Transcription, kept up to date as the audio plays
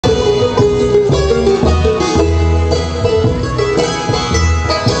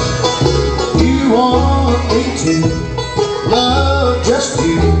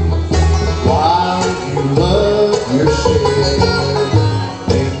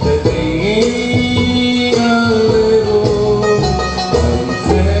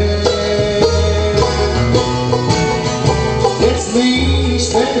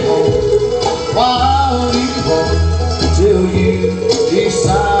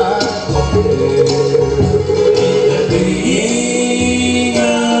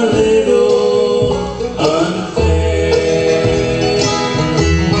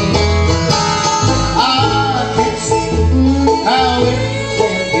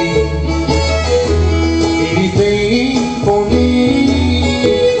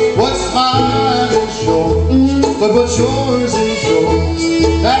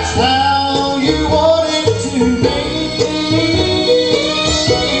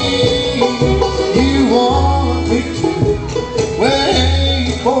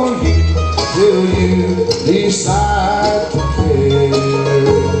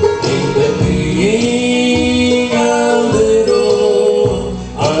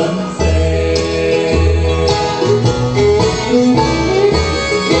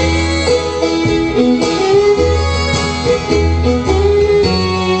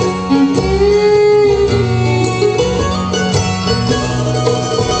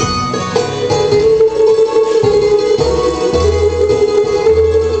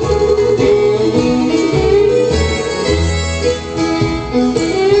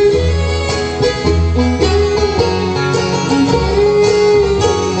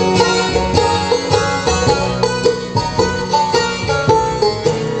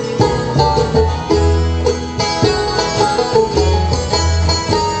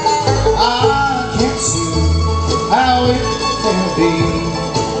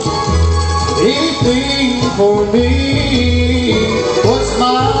for me. What's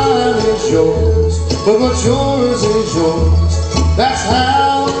mine is yours, but what's yours is yours. That's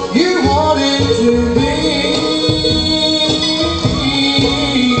how you want it to be.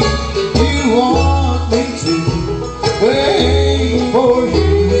 You want me to wait for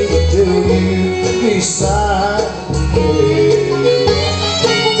you till you decide.